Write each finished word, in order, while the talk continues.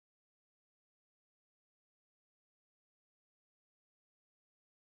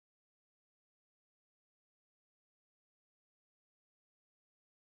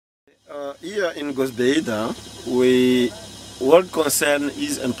Here in Gosbeida, World Concern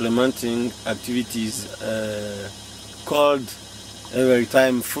is implementing activities called every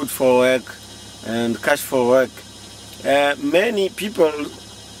time food for work and cash for work. Many people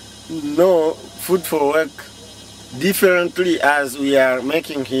know food for work differently as we are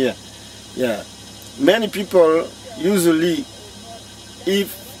making here. Yeah, many people usually,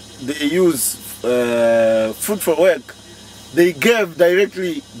 if they use food for work, they give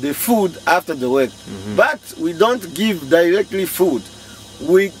directly the food after the work. But we don't give directly food.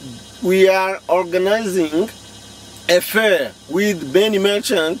 We are organizing a fair with many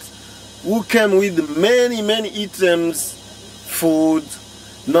merchants who come with many items, food,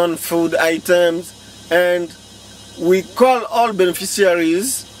 non-food items, and we call all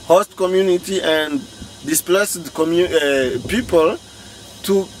beneficiaries, host community and displaced people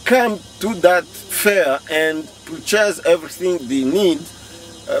to come to that fair and purchase everything they need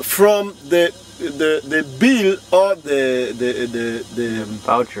from the bill or the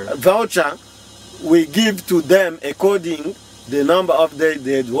voucher we give to them according the number of days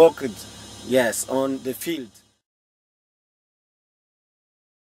they had worked, yes, on the field.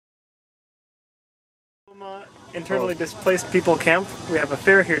 Internally displaced people camp. We have a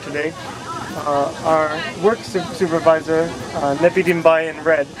fair here today. Our work supervisor, Nepidimbai in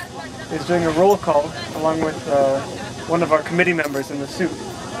red, is doing a roll call along with one of our committee members in the suit.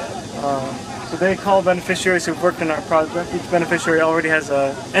 So they call beneficiaries who've worked in our project. Each beneficiary already has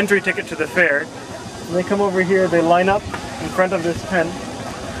an entry ticket to the fair. And they come over here, they line up in front of this tent.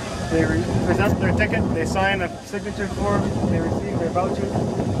 They present their ticket, they sign a signature form, they receive their vouchers,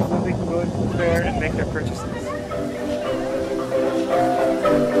 so that they can go into the fair and make their purchases.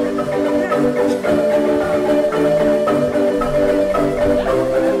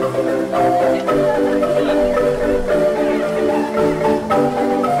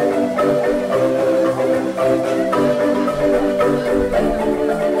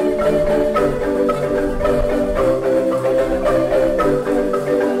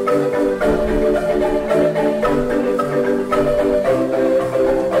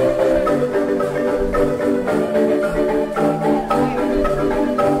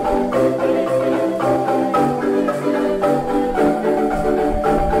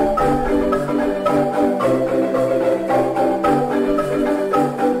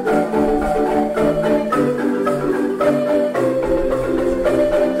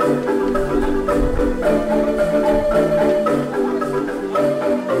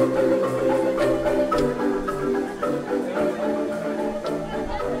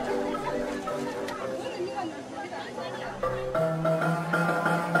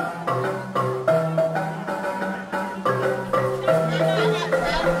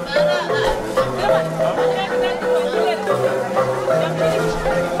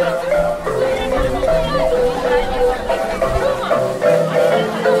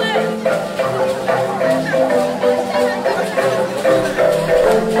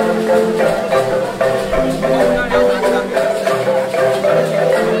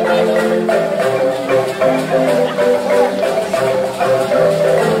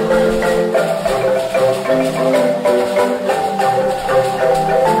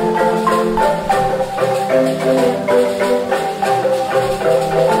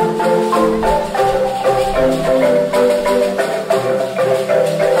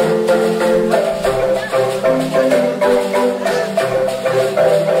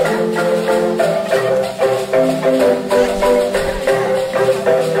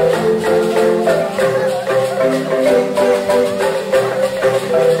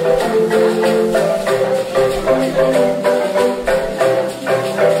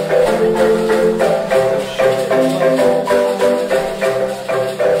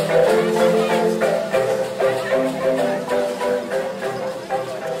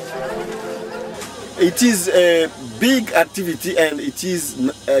 It is a big activity, and it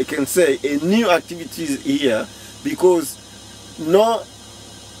is, I can say, a new activity here, because no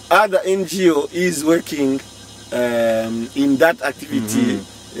other NGO is working in that activity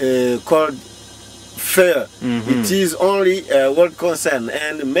called fair. It is only World Concern,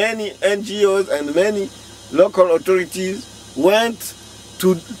 and many NGOs and many local authorities went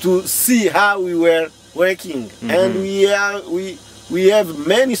to see how we were working, and we have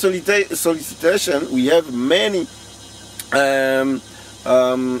many solicitations, we have many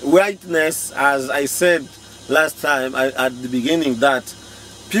witness, as I said last time at the beginning, that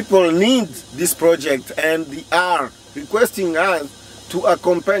people need this project and they are requesting us to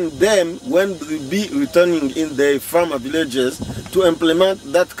accompany them when they will be returning in their farmer villages to implement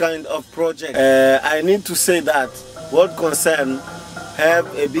that kind of project. I need to say that World Concern have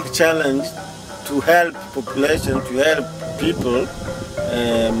a big challenge to help population, to help people.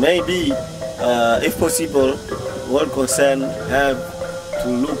 Maybe, if possible, world concern have to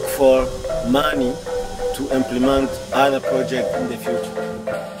look for money to implement other projects in the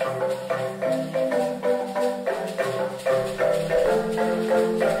future.